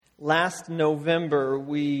Last November,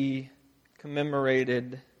 we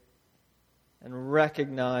commemorated and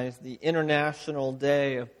recognized the International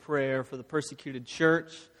Day of Prayer for the Persecuted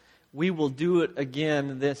Church. We will do it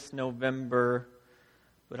again this November,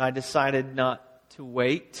 but I decided not to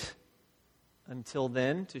wait until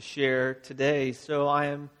then to share today. So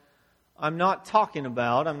I'm not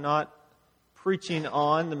preaching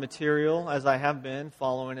on the material as I have been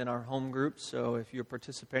following in our home groups. So if you're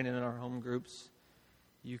participating in our home groups,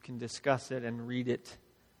 you can discuss it and read it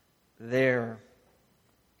there.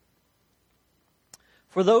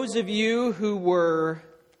 For those of you who were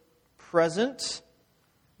present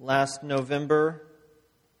last November,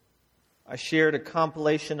 I shared a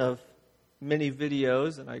compilation of many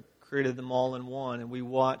videos, and I created them all in one, and we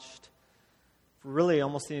watched for really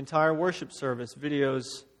almost the entire worship service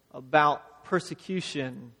videos about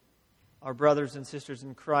persecution our brothers and sisters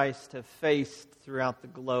in Christ have faced throughout the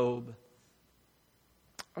globe.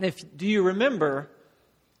 And do you remember,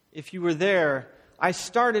 if you were there, I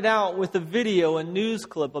started out with a news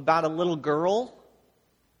clip about a little girl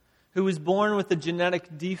who was born with a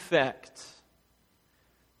genetic defect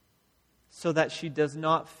so that she does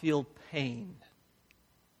not feel pain.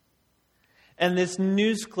 And this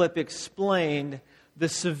news clip explained the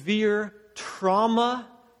severe trauma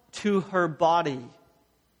to her body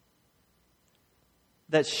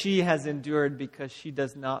that she has endured because she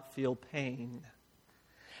does not feel pain.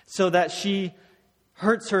 So that she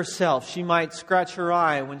hurts herself. She might scratch her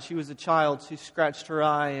eye. When she was a child, she scratched her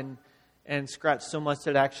eye and scratched so much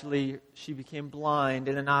that actually she became blind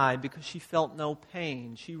in an eye because she felt no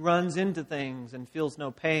pain. She runs into things and feels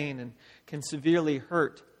no pain and can severely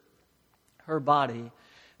hurt her body.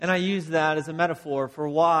 And I use that as a metaphor for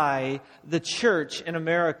why the church in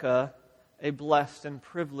America, a blessed and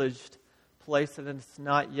privileged place that has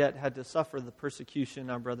not yet had to suffer the persecution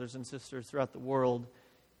our brothers and sisters throughout the world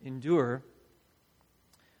endure,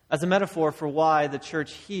 as a metaphor for why the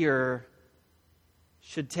church here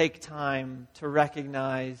should take time to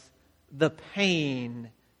recognize the pain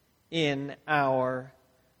in our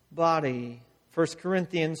body. 1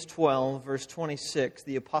 Corinthians 12, verse 26,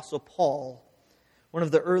 the Apostle Paul, one of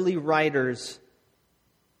the early writers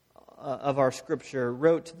of our Scripture,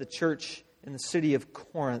 wrote to the church in the city of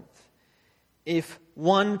Corinth. If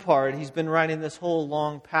one part, he's been writing this whole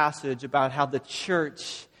long passage about how the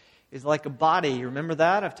church is like a body. Remember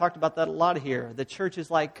that? I've talked about that a lot here. The church is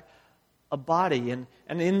like a body. And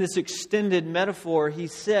in this extended metaphor, he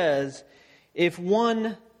says, if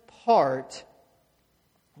one part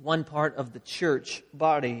of the church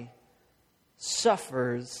body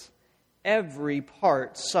suffers, every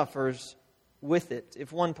part suffers with it.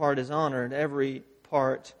 If one part is honored, every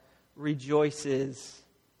part rejoices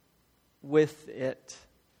with it.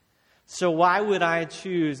 So why would I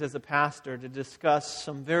choose as a pastor to discuss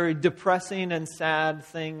some very depressing and sad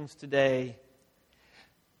things today?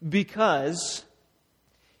 Because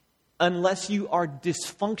unless you are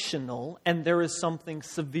dysfunctional and there is something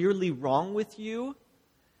severely wrong with you,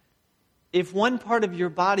 if one part of your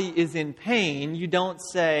body is in pain, you don't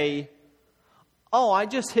say, oh, I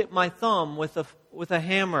just hit my thumb with a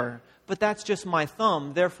hammer, but that's just my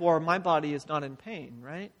thumb, therefore my body is not in pain,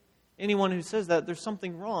 right? Anyone who says that, there's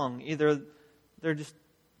something wrong. Either they're just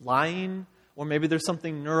lying, or maybe there's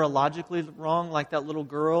something neurologically wrong, like that little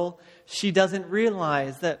girl. She doesn't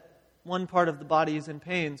realize that one part of the body is in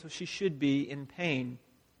pain, so she should be in pain.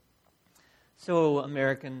 So,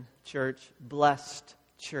 American church, blessed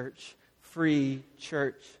church, free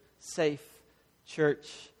church, safe church,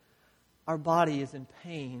 our body is in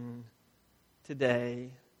pain today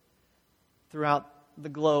throughout the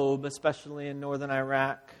globe, especially in northern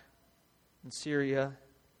Iraq and Syria.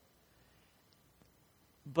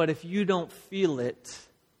 But if you don't feel it,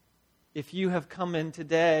 if you have come in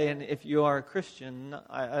today, and if you are a Christian,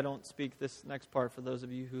 I don't speak this next part for those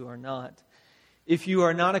of you who are not. If you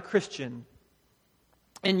are not a Christian,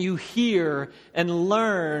 and you hear and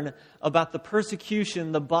learn about the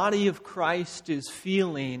persecution the body of Christ is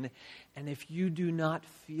feeling, and if you do not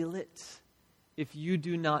feel it, if you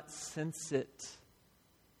do not sense it,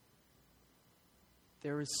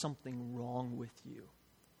 there is something wrong with you.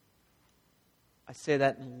 I say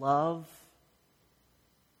that in love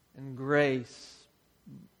and grace,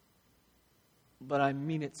 but I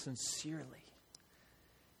mean it sincerely.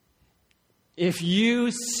 If you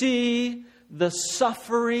see the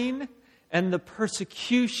suffering and the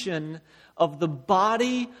persecution of the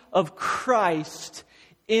body of Christ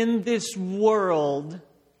in this world,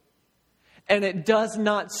 and it does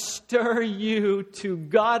not stir you to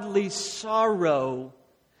godly sorrow,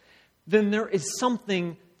 then there is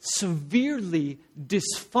something severely,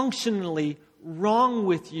 dysfunctionally wrong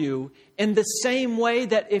with you, in the same way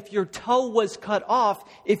that if your toe was cut off,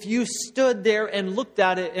 if you stood there and looked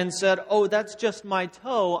at it and said, "Oh, that's just my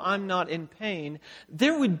toe, I'm not in pain,"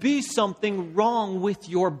 there would be something wrong with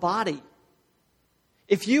your body.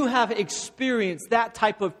 If you have experienced that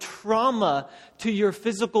type of trauma to your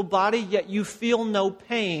physical body, yet you feel no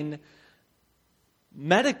pain,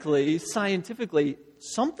 medically, scientifically,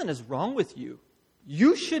 something is wrong with you.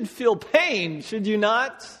 You should feel pain, should you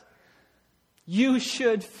not? You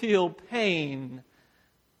should feel pain.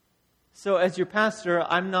 So as your pastor,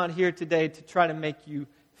 I'm not here today to try to make you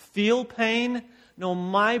feel pain. No,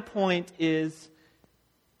 my point is,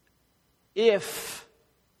 if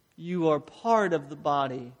you are part of the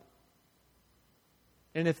body,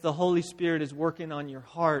 and if the Holy Spirit is working on your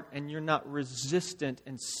heart and you're not resistant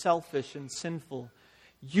and selfish and sinful,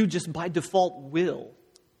 you just by default will.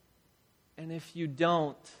 And if you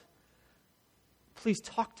don't, please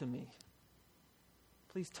talk to me.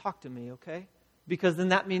 Please talk to me, okay? Because then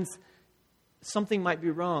that means something might be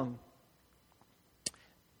wrong.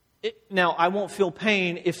 Now, I won't feel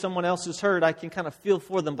pain if someone else is hurt. I can kind of feel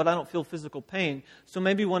for them, but I don't feel physical pain. So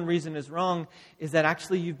maybe one reason is wrong is that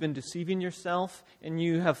actually you've been deceiving yourself and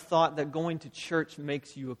you have thought that going to church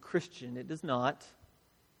makes you a Christian. It does not.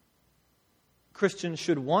 Christians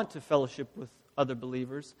should want to fellowship with other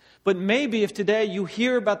believers. But maybe if today you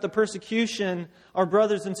hear about the persecution our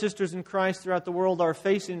brothers and sisters in Christ throughout the world are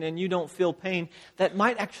facing and you don't feel pain, that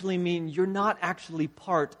might actually mean you're not actually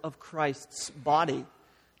part of Christ's body,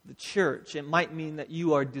 the church. It might mean that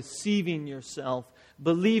you are deceiving yourself,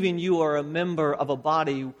 believing you are a member of a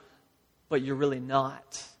body, but you're really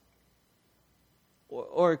not.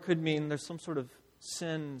 Or it could mean there's some sort of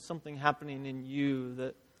sin, something happening in you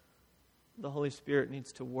that the Holy Spirit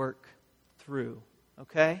needs to work through.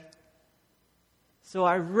 Okay? So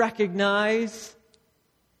I recognize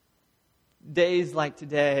days like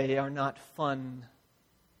today are not fun,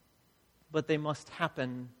 but they must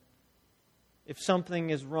happen. If something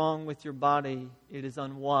is wrong with your body, it is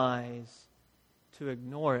unwise to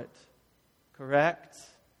ignore it. Correct?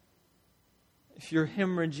 If you're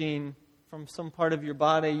hemorrhaging from some part of your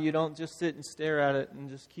body, you don't just sit and stare at it and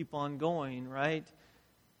just keep on going, right?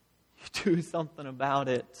 You do something about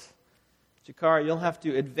it. Jakar, you'll have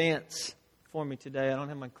to advance for me today. I don't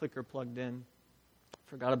have my clicker plugged in.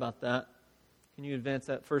 Forgot about that. Can you advance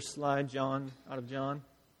that first slide, John, out of John?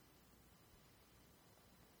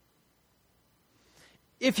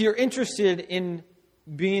 If you're interested in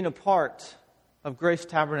being a part of Grace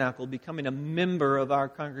Tabernacle, becoming a member of our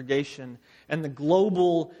congregation and the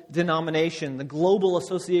global denomination, the global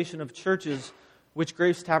association of churches which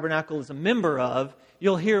Grace Tabernacle is a member of,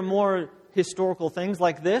 you'll hear more historical things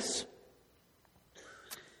like this.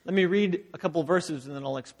 Let me read a couple verses and then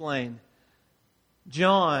I'll explain.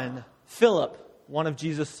 John, Philip, one of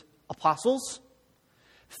Jesus' apostles.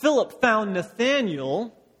 Philip found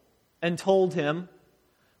Nathanael and told him,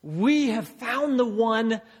 "We have found the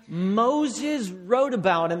one Moses wrote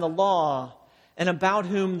about in the law and about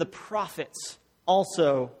whom the prophets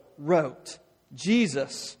also wrote,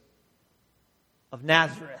 Jesus of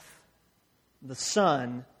Nazareth, the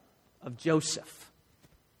son of Joseph."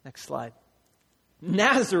 Next slide.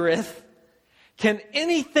 Nazareth, can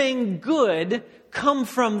anything good come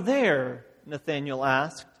from there? Nathanael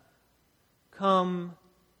asked. "Come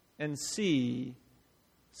and see,"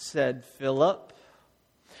 said Philip.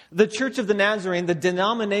 The Church of the Nazarene, the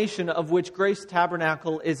denomination of which Grace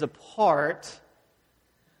Tabernacle is a part,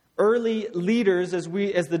 early leaders, as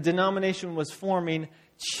the denomination was forming,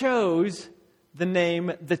 chose the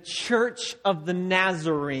name the Church of the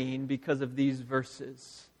Nazarene because of these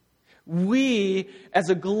verses. We, as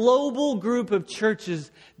a global group of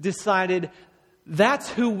churches, decided that's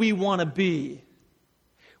who we want to be.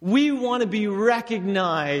 We want to be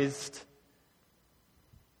recognized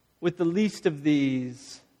with the least of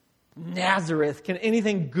these. Nazareth, can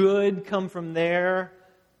anything good come from there?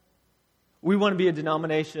 We want to be a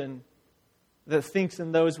denomination that thinks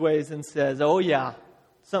in those ways and says, "Oh yeah,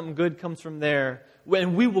 something good comes from there."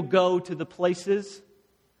 And we will go to the places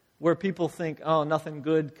where people think, "Oh, nothing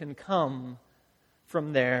good can come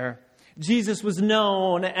from there." Jesus was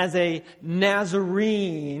known as a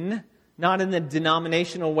Nazarene, not in the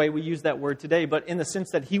denominational way we use that word today, but in the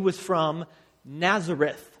sense that he was from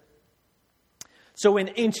Nazareth. So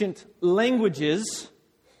in ancient languages,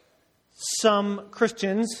 some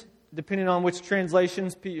Christians, depending on which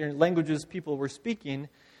languages people were speaking,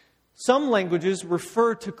 some languages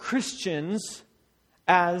refer to Christians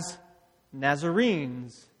as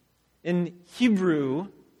Nazarenes. In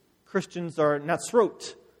Hebrew, Christians are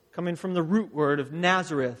Natsrot, coming from the root word of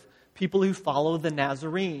Nazareth. people who follow the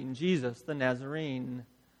Nazarene, Jesus, the Nazarene.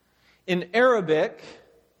 In Arabic,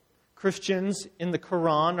 Christians in the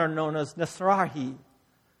Quran are known as Nasrahi,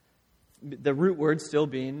 the root word still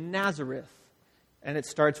being Nazareth. And it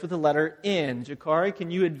starts with the letter N. Jakari, can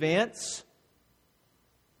you advance?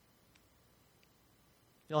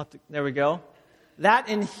 There we go. That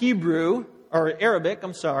in Hebrew, or Arabic,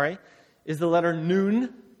 is the letter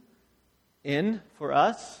Nun, N for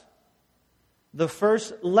us. The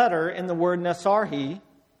first letter in the word Nasrahi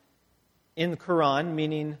in the Quran,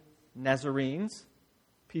 meaning Nazarenes,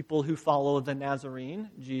 people who follow the Nazarene,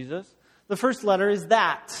 Jesus. The first letter is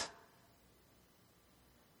that.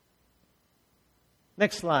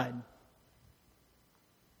 Next slide.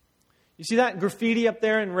 You see that graffiti up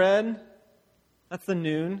there in red? That's the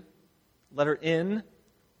Nun, letter N.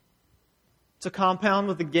 It's a compound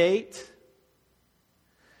with a gate.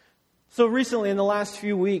 So recently, in the last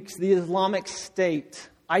few weeks, the Islamic State,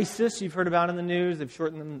 ISIS, you've heard about in the news, they've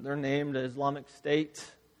shortened their name to Islamic State.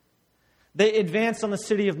 They advanced on the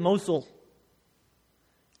city of Mosul,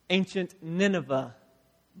 ancient Nineveh,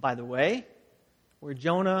 by the way, where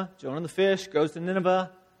Jonah the fish, goes to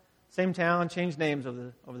Nineveh, same town, changed names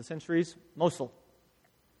over the centuries, Mosul.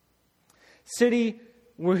 City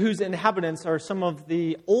whose inhabitants are some of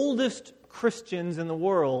the oldest Christians in the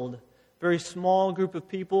world. Very small group of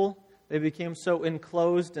people. They became so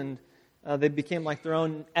enclosed and they became like their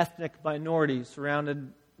own ethnic minority,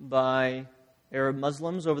 surrounded by Arab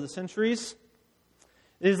Muslims over the centuries.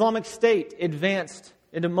 The Islamic State advanced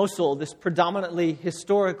into Mosul, this predominantly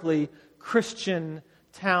historically Christian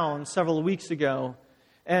town, several weeks ago.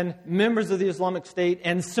 And members of the Islamic State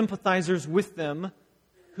and sympathizers with them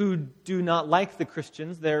who do not like the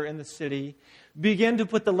Christians there in the city began to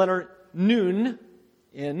put the letter Nun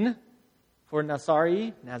in for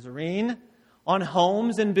Nasari, Nazarene, on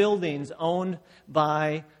homes and buildings owned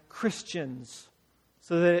by Christians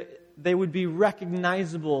so that they would be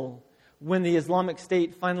recognizable when the Islamic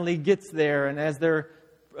State finally gets there and as they're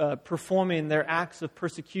performing their acts of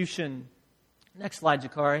persecution. Next slide,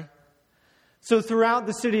 Jakari. So throughout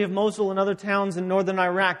the city of Mosul and other towns in northern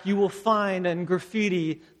Iraq, you will find in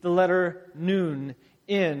graffiti the letter Nun,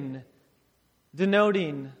 in,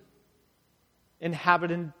 denoting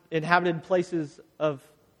inhabited places of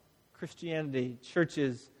Christianity,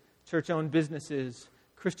 churches, church-owned businesses,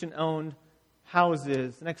 Christian-owned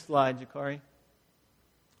houses. Next slide, Jakari.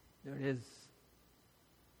 There it is.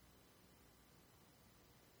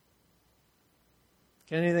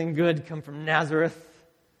 Can anything good come from Nazareth?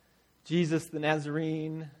 Jesus the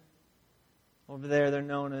Nazarene. Over there, they're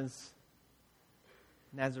known as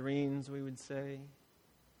Nazarenes, we would say.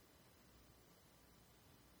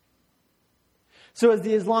 So as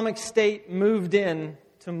the Islamic State moved in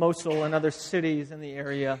to Mosul and other cities in the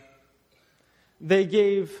area, they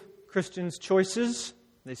gave Christians choices.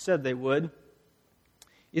 They said they would.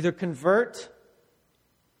 Either convert,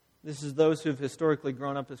 this is those who have historically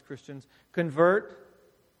grown up as Christians, convert,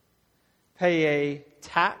 pay a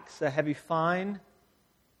tax, a heavy fine,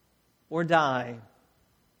 or die.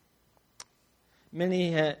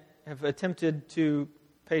 Many have attempted to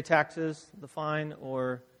pay taxes, the fine,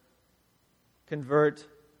 or convert,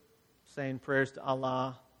 saying prayers to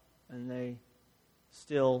Allah, and they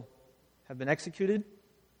still have been executed.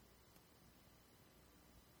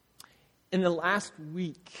 In the last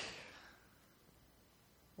week,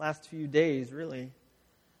 last few days, really,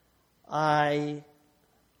 I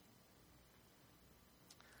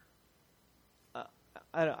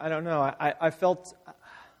don't know. I felt,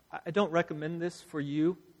 I don't recommend this for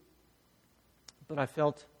you, but I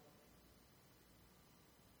felt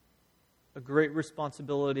a great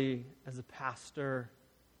responsibility as a pastor,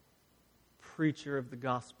 preacher of the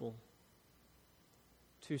gospel,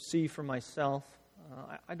 to see for myself.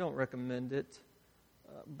 I don't recommend it,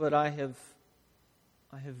 but I have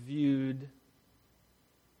viewed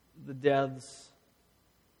the deaths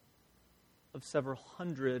of several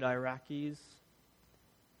hundred Iraqis.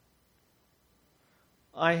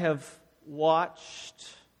 I have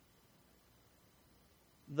watched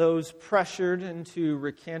those pressured into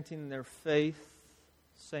recanting their faith,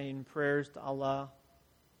 saying prayers to Allah,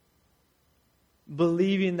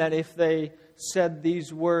 believing that if they said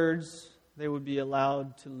these words, they would be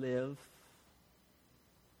allowed to live,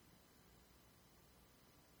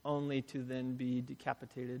 only to then be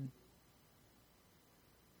decapitated.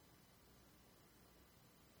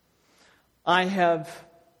 I have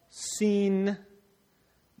seen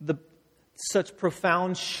such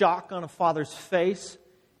profound shock on a father's face,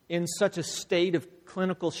 in such a state of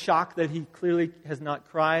clinical shock that he clearly has not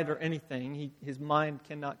cried or anything. His mind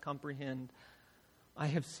cannot comprehend. I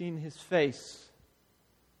have seen his face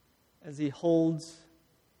as he holds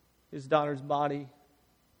his daughter's body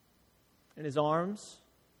in his arms,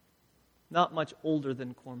 not much older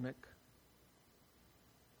than Cormac.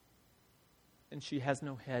 And she has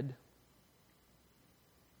no head.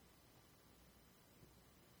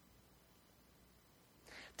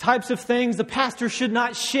 Types of things the pastor should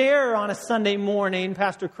not share on a Sunday morning,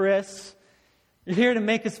 Pastor Chris. You're here to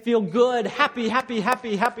make us feel good, happy, happy,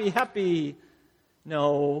 happy, happy, happy.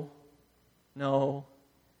 No.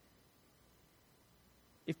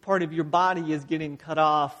 If part of your body is getting cut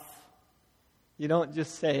off, you don't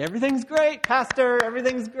just say, everything's great, Pastor,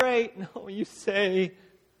 everything's great. No, you say,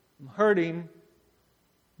 I'm hurting.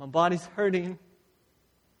 My body's hurting.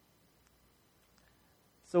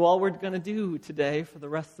 So all we're going to do today for the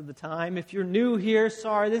rest of the time, if you're new here,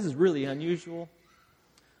 sorry, this is really unusual.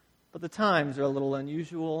 But the times are a little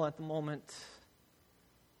unusual at the moment.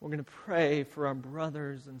 We're going to pray for our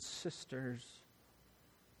brothers and sisters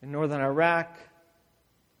in northern Iraq,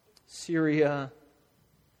 Syria,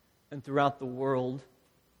 and throughout the world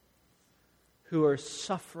who are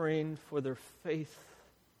suffering for their faith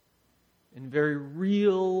in very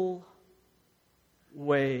real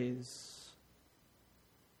ways,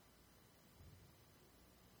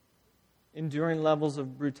 enduring levels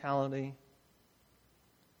of brutality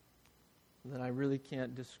that I really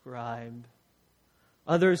can't describe.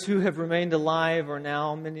 Others who have remained alive are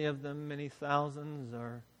now, many of them, many thousands,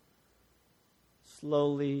 are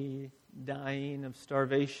slowly dying of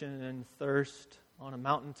starvation and thirst on a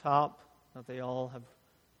mountaintop that they all have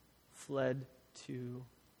fled to.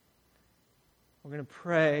 We're going to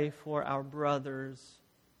pray for our brothers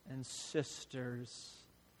and sisters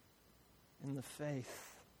in the faith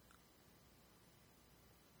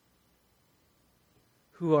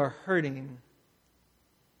who are hurting.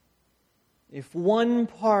 If one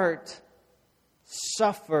part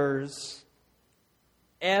suffers,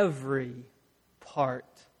 every part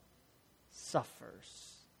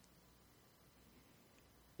suffers.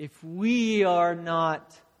 If we are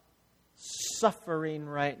not suffering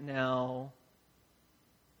right now,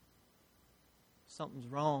 something's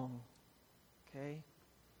wrong. Okay?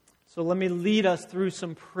 So let me lead us through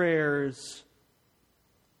some prayers.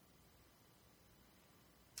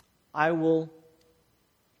 I will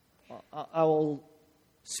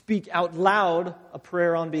speak out loud a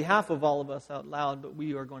prayer on behalf of all of us out loud, but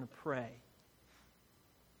we are going to pray.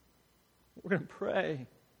 We're going to pray.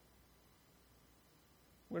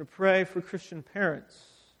 We're going to pray for Christian parents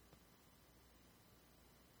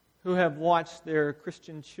who have watched their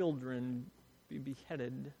Christian children be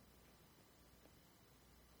beheaded.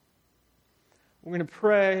 We're going to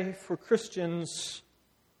pray for Christians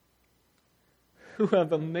who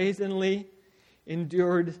have amazingly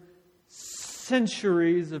endured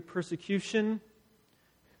centuries of persecution,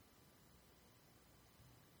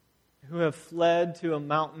 who have fled to a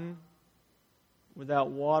mountain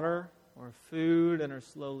without water or food and are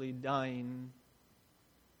slowly dying.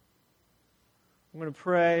 I'm going to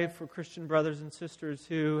pray for Christian brothers and sisters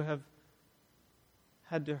who have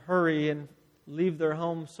had to hurry and leave their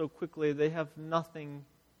homes so quickly they have nothing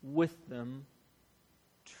with them,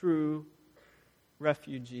 true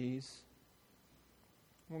refugees.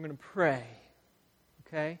 We're going to pray,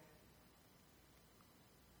 okay?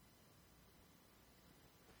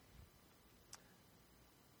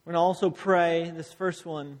 We're going to also pray, this first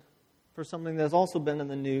one, for something that's also been in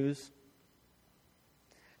the news,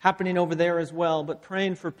 happening over there as well, but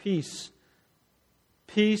praying for peace.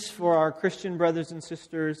 Peace for our Christian brothers and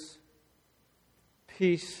sisters.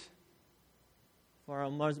 Peace for our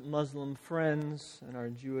Muslim friends and our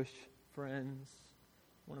Jewish friends.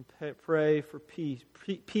 I want to pray for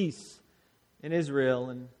peace in Israel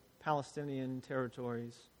and Palestinian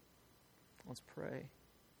territories. Let's pray.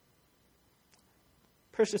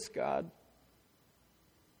 Precious God,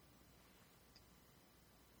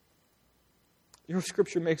 your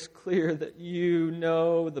scripture makes clear that you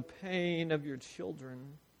know the pain of your children.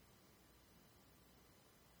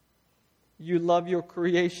 You love your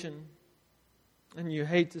creation, and you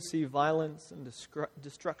hate to see violence and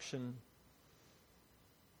destruction.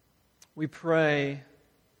 We pray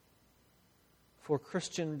for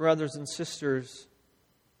Christian brothers and sisters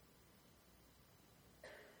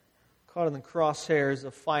caught in the crosshairs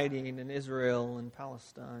of fighting in Israel and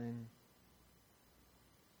Palestine.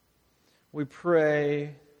 We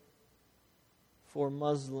pray for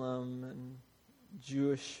Muslim and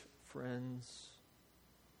Jewish friends.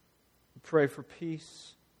 We pray for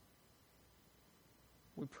peace.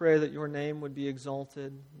 We pray that your name would be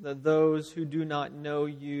exalted, that those who do not know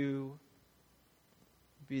you,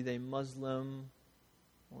 be they Muslim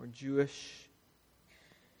or Jewish,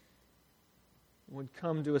 would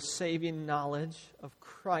come to a saving knowledge of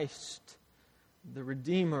Christ, the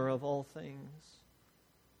Redeemer of all things.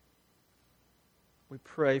 We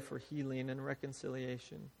pray for healing and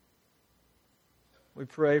reconciliation. We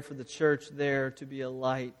pray for the church there to be a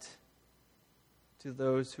light to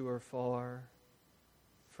those who are far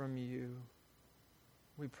from you.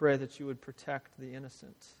 We pray that you would protect the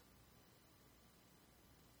innocent,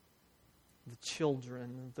 the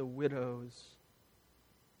children, the widows.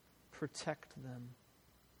 Protect them.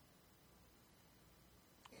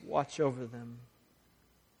 Watch over them.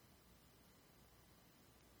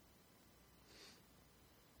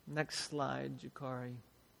 Next slide, Jakari.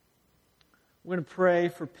 We're going to pray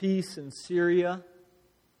for peace in Syria.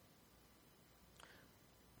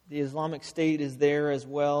 The Islamic State is there as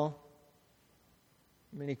well.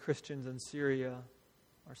 Many Christians in Syria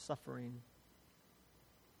are suffering.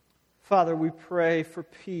 Father, we pray for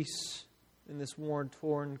peace in this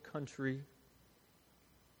war-torn country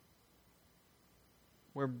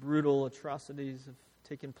where brutal atrocities have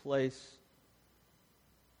taken place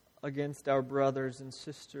against our brothers and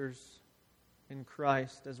sisters in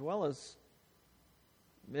Christ, as well as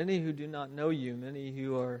many who do not know you, many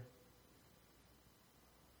who are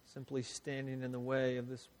simply standing in the way of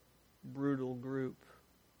this brutal group.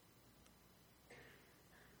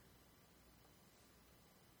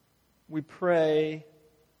 We pray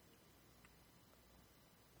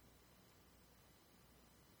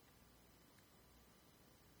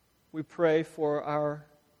for our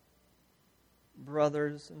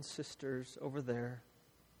brothers and sisters over there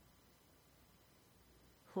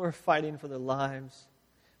who are fighting for their lives.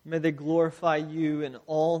 May they glorify you in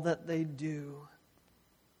all that they do.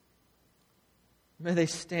 May they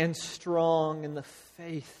stand strong in the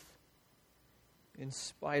faith in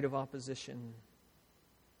spite of opposition.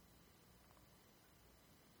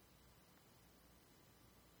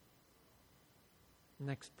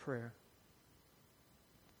 Next prayer.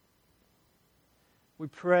 We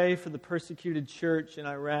pray for the persecuted church in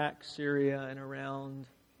Iraq, Syria, and around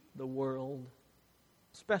the world.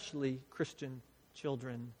 Especially Christian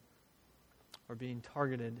children are being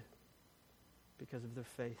targeted because of their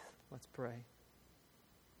faith. Let's pray.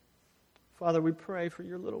 Father, we pray for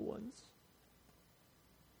your little ones.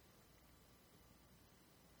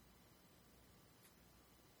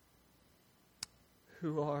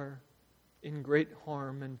 Who are in great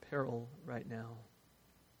harm and peril right now.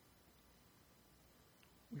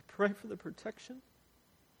 We pray for the protection.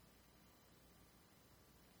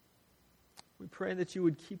 We pray that you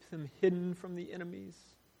would keep them hidden from the enemies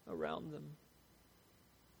around them.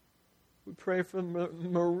 We pray for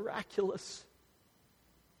miraculous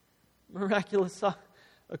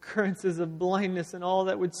occurrences of blindness and all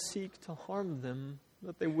that would seek to harm them,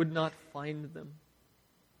 that they would not find them.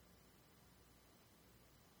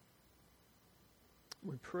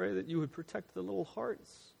 We pray that you would protect the little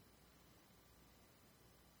hearts.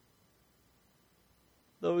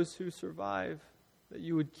 Those who survive, that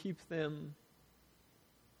you would keep them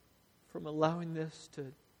from allowing this to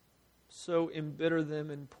so embitter them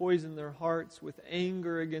and poison their hearts with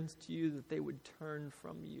anger against you that they would turn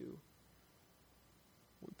from you.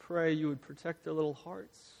 We pray you would protect their little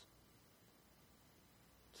hearts.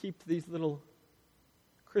 Keep these little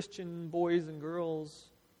Christian boys and girls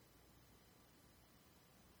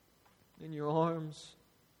in your arms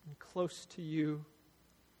and close to you.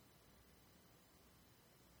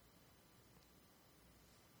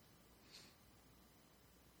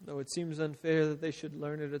 Though it seems unfair that they should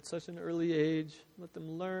learn it at such an early age, let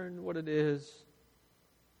them learn what it is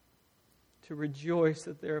to rejoice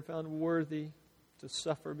that they are found worthy to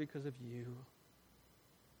suffer because of you.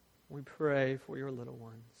 We pray for your little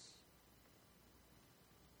ones.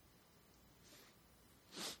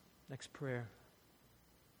 Next prayer.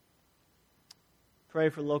 Pray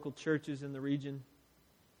for local churches in the region.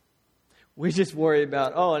 We just worry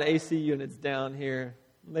about, an AC unit's down here.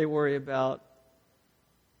 They worry about,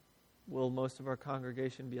 will most of our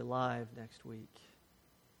congregation be alive next week?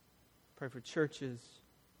 Pray for churches.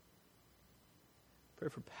 Pray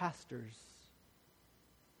for pastors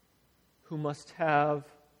who must have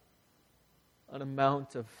an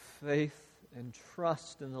amount of faith and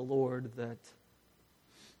trust in the Lord that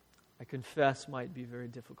I confess might be very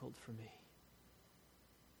difficult for me.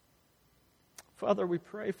 Father, we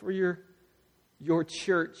pray for your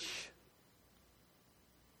church.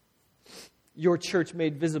 Your church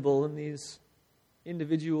made visible in these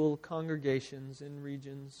individual congregations in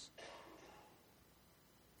regions.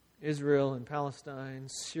 Israel and Palestine,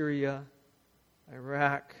 Syria,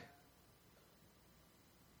 Iraq.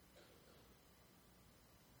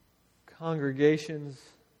 Congregations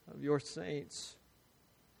of your saints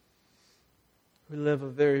who live a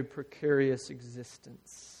very precarious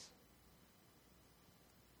existence.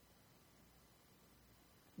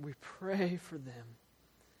 We pray for them.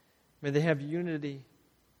 May they have unity.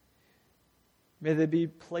 May they be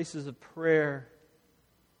places of prayer.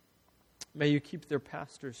 May you keep their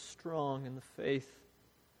pastors strong in the faith,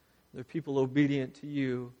 their people obedient to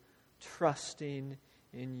you, trusting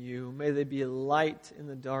in you. May they be a light in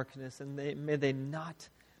the darkness, and may they not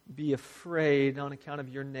be afraid on account of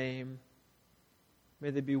your name. May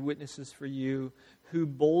they be witnesses for you who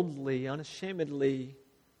boldly, unashamedly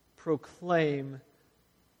proclaim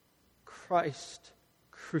Christ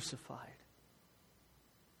crucified.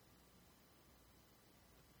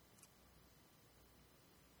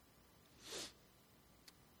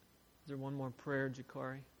 Is there one more prayer,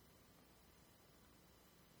 Jakari?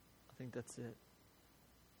 I think that's it.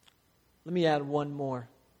 Let me add one more.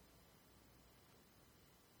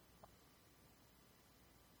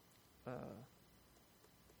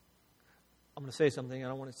 I'm going to say something. I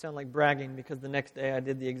don't want to sound like bragging because the next day I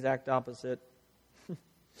did the exact opposite.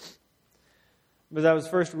 But I was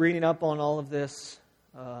first reading up on all of this,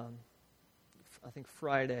 I think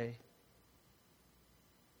Friday.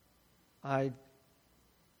 I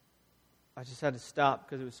just had to stop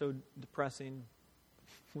because it was so depressing.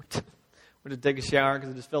 Went to take a shower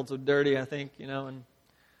because it just felt so dirty, I think, and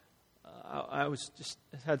I was just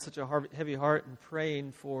had such a heavy heart and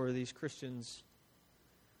praying for these Christians.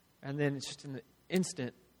 And then it's just in the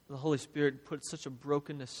instant, the Holy Spirit put such a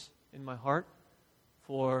brokenness in my heart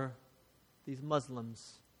for these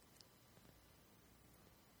Muslims.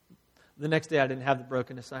 The next day I didn't have the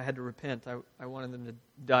brokenness. I had to repent. I wanted them to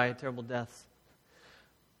die a terrible death.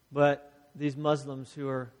 But these Muslims who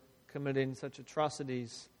are committing such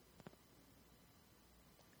atrocities,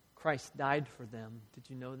 Christ died for them.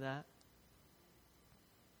 Did you know that?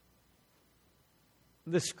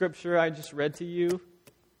 The scripture I just read to you,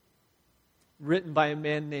 written by a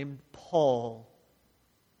man named Paul,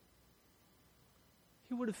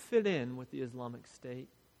 he would have fit in with the Islamic State.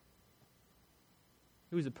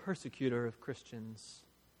 He was a persecutor of Christians,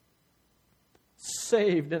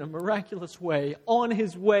 saved in a miraculous way, on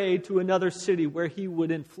his way to another city where he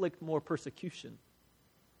would inflict more persecution.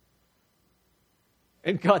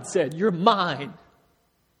 And God said, "You're mine.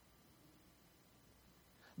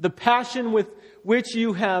 The passion with which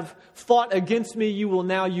you have fought against me, you will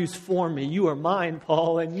now use for me. You are mine,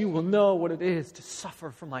 Paul, and you will know what it is to suffer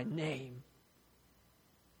for my name."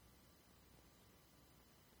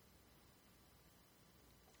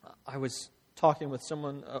 I was talking with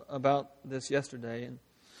someone about this yesterday, and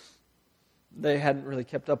they hadn't really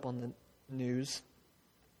kept up on the news.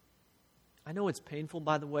 I know it's painful,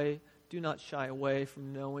 by the way. Do not shy away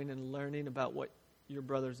from knowing and learning about what your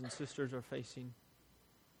brothers and sisters are facing.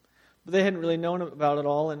 But they hadn't really known about it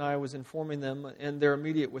all, and I was informing them, and their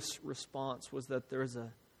immediate response was that there is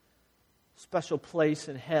a special place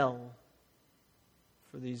in hell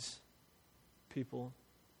for these people.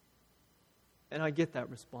 And I get that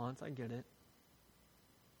response. I get it.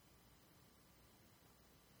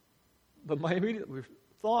 But my immediate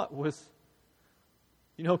thought was,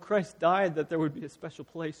 Christ died that there would be a special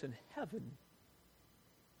place in heaven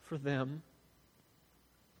for them.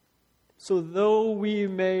 So though we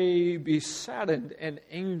may be saddened and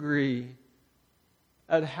angry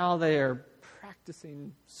at how they are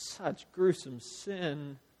practicing such gruesome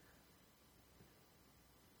sin,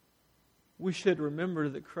 we should remember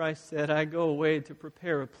that Christ said, "I go away to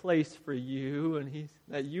prepare a place for you," and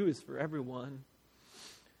that "you" is for everyone.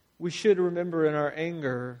 We should remember in our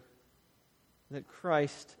anger that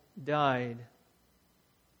Christ died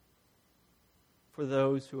for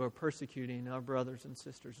those who are persecuting our brothers and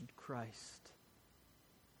sisters in Christ.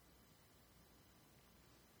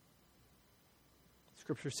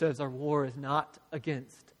 Scripture says our war is not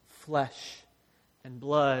against flesh and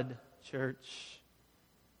blood, church.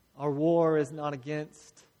 Our war is not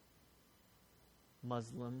against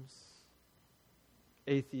Muslims,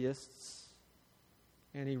 atheists,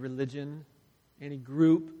 any religion, any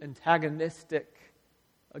group antagonistic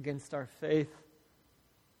against our faith.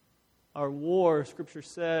 Our war, Scripture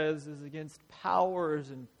says, is against powers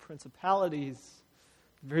and principalities.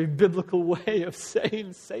 A very biblical way of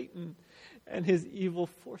saying Satan and his evil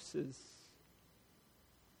forces.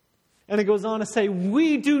 And it goes on to say,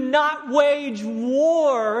 we do not wage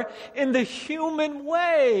war in the human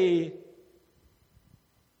way.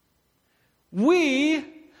 We,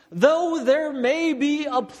 though there may be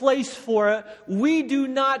a place for it, we do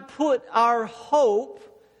not put our hope.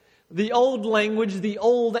 The old language, the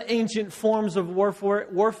old ancient forms of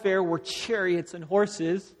warfare were chariots and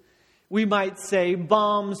horses. We might say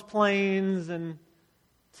bombs, planes, and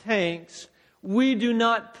tanks. We do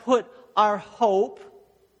not put our hope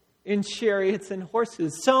in chariots and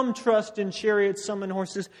horses. Some trust in chariots, some in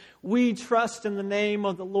horses. We trust in the name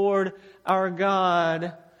of the Lord our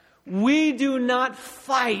God. We do not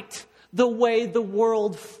fight the way the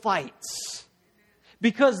world fights.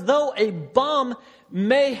 Because though a bomb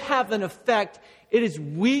may have an effect, it is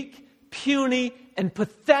weak, puny, and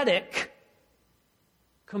pathetic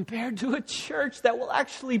compared to a church that will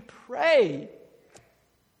actually pray.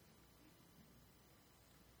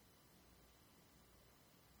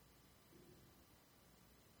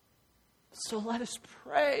 So let us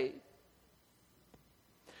pray.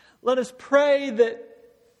 Let us pray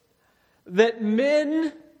that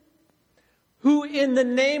men who in the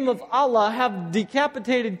name of Allah have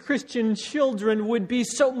decapitated Christian children would be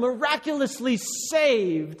so miraculously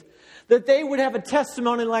saved that they would have a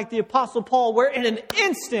testimony like the Apostle Paul, where in an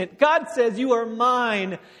instant God says, "You are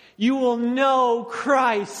mine. You will know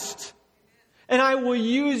Christ, and I will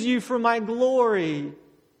use you for my glory."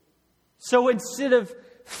 So instead of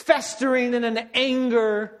festering in an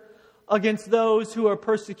anger against those who are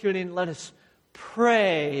persecuting, let us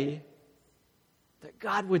pray that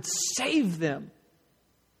God would save them.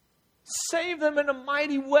 Save them in a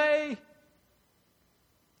mighty way.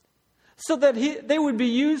 So that they would be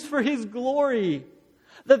used for His glory.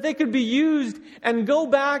 That they could be used and go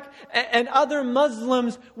back and other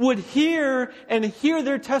Muslims would hear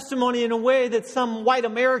their testimony in a way that some white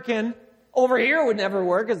American over here would never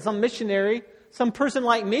work, as some missionary. Some person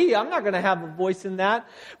like me, I'm not going to have a voice in that.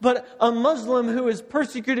 But a Muslim who has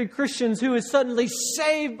persecuted Christians, who is suddenly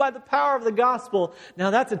saved by the power of the gospel.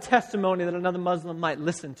 Now that's a testimony that another Muslim might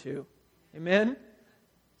listen to. Amen?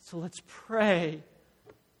 So let's pray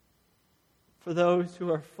for those who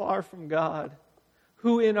are far from God,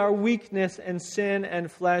 who in our weakness and sin and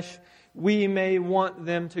flesh, we may want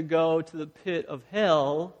them to go to the pit of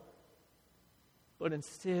hell. But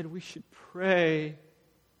instead we should pray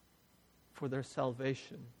for their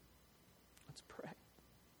salvation. Let's pray.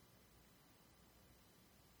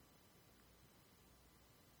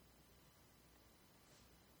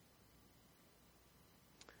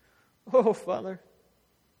 Oh, Father,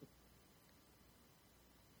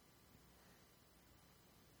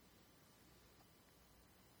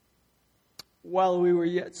 while we were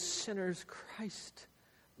yet sinners, Christ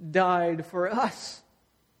died for us.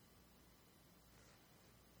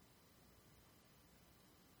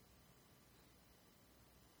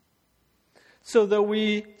 So though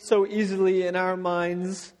we so easily in our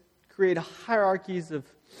minds create hierarchies of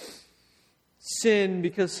sin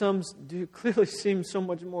because some do clearly seem so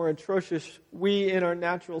much more atrocious, we in our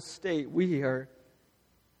natural state, we are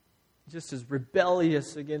just as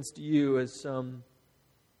rebellious against you as some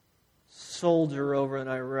soldier over in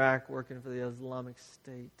Iraq working for the Islamic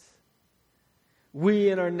State. We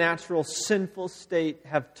in our natural sinful state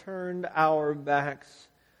have turned our backs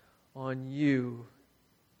on you.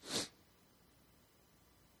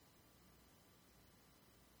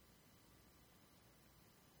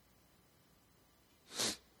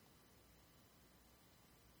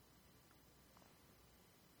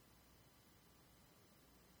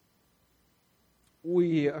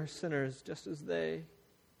 We are sinners just as they.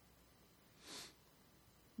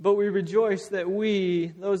 But we rejoice that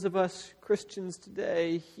we, those of us Christians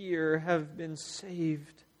today here, have been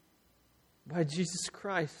saved by Jesus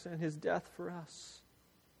Christ and His death for us.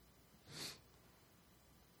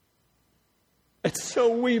 And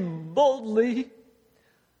so we boldly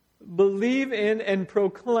believe in and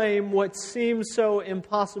proclaim what seems so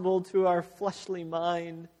impossible to our fleshly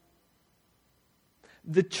mind.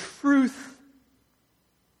 The truth,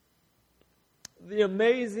 the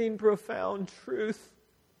amazing, profound truth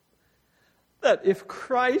that if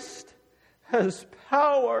Christ has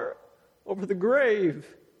power over the grave,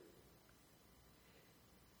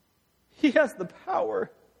 He has the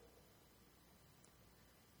power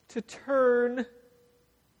to turn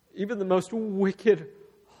even the most wicked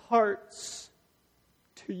hearts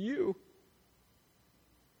to you.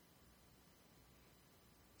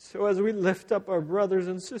 So as we lift up our brothers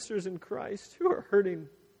and sisters in Christ who are hurting,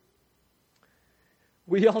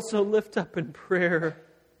 we also lift up in prayer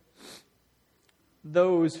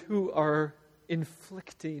those who are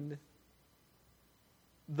inflicting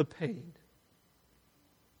the pain.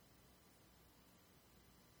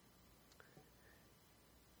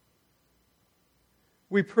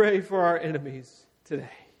 We pray for our enemies today.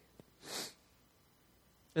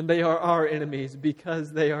 And they are our enemies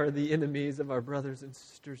because they are the enemies of our brothers and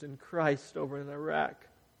sisters in Christ over in Iraq.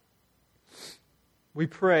 We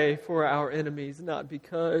pray for our enemies not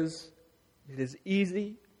because it is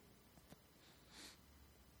easy,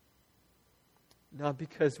 not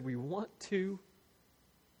because we want to,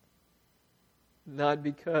 not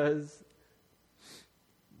because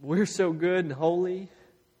we're so good and holy,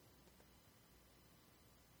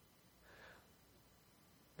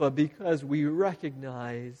 but because we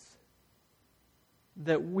recognize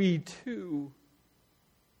that we too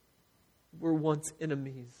were once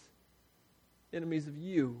enemies of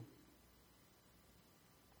you.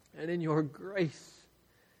 And in your grace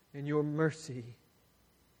and your mercy,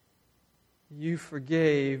 you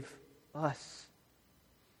forgave us,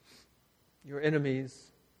 your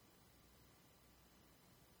enemies,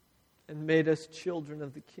 and made us children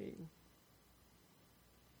of the King.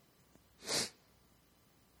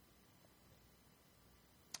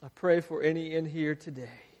 I pray for any in here today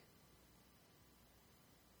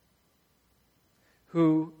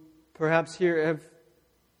who perhaps here have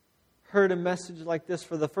heard a message like this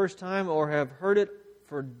for the first time or have heard it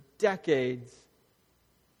for decades.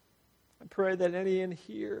 I pray that any in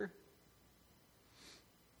here,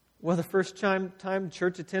 whether first time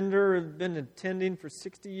church attender or have been attending for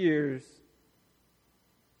 60 years,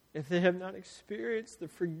 if they have not experienced the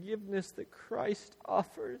forgiveness that Christ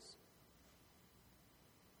offers,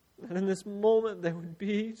 that in this moment they would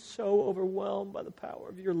be so overwhelmed by the power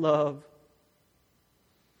of your love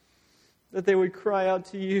that they would cry out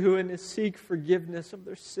to you and seek forgiveness of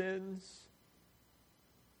their sins.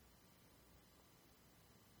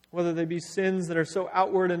 Whether they be sins that are so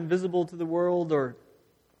outward and visible to the world, or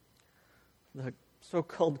the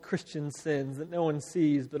so-called Christian sins that no one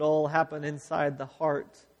sees but all happen inside the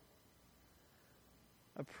heart.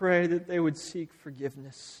 I pray that they would seek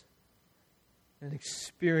forgiveness and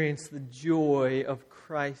experience the joy of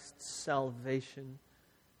Christ's salvation,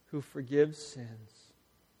 who forgives sins.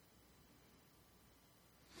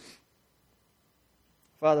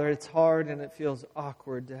 Father, it's hard and it feels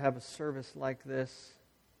awkward to have a service like this.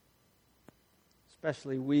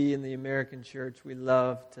 Especially we in the American church, we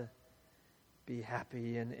love to be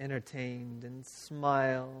happy and entertained and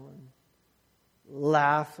smile and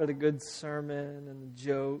laugh at a good sermon and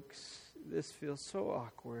jokes. This feels so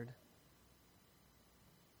awkward.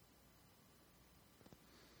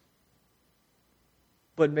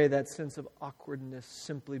 But may that sense of awkwardness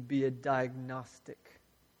simply be a diagnostic,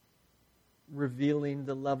 revealing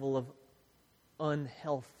the level of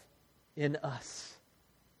unhealth in us,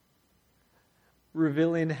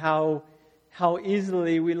 revealing how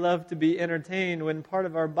easily we love to be entertained when part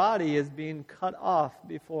of our body is being cut off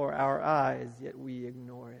before our eyes, yet we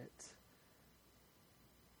ignore it.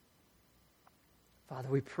 Father,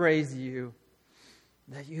 we praise you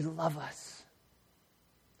that you love us.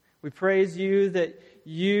 We praise you that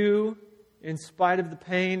you, in spite of the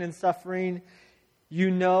pain and suffering,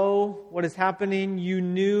 you know what is happening. You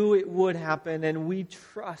knew it would happen, and we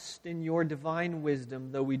trust in your divine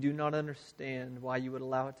wisdom, though we do not understand why you would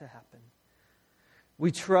allow it to happen.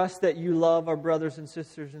 We trust that you love our brothers and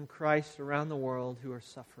sisters in Christ around the world who are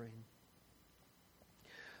suffering.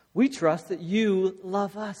 We trust that you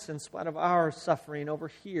love us in spite of our suffering over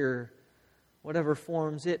here, whatever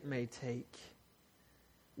forms it may take.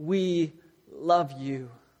 We love you.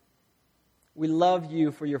 We love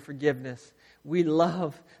you for your forgiveness. We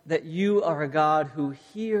love that you are a God who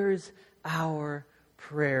hears our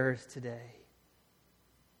prayers today.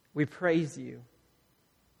 We praise you.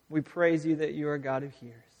 We praise you that you are a God who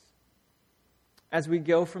hears. As we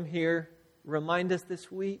go from here, remind us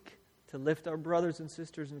this week to lift our brothers and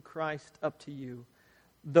sisters in Christ up to you,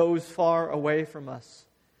 those far away from us,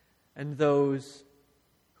 and those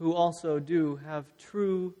who also do have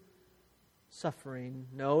true suffering.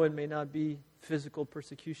 No, it may not be physical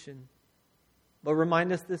persecution, but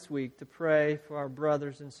remind us this week to pray for our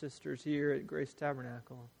brothers and sisters here at Grace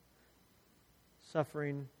Tabernacle,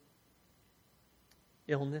 suffering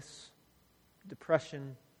illness,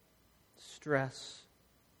 depression, stress,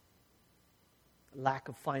 lack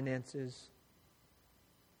of finances,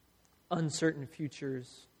 uncertain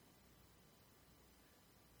futures,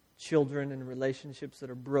 children and relationships that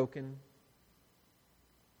are broken,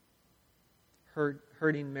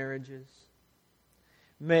 hurting marriages.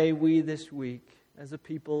 May we this week, as a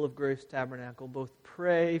people of Grace Tabernacle, both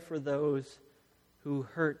pray for those who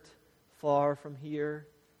hurt far from here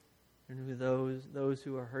and those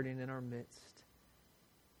who are hurting in our midst.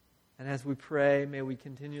 And as we pray, may we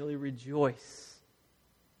continually rejoice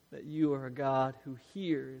that you are a God who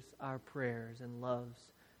hears our prayers and loves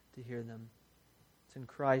to hear them. It's in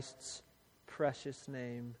Christ's precious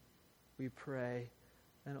name we pray,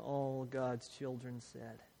 and all God's children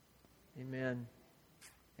said, Amen.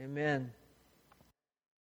 Amen.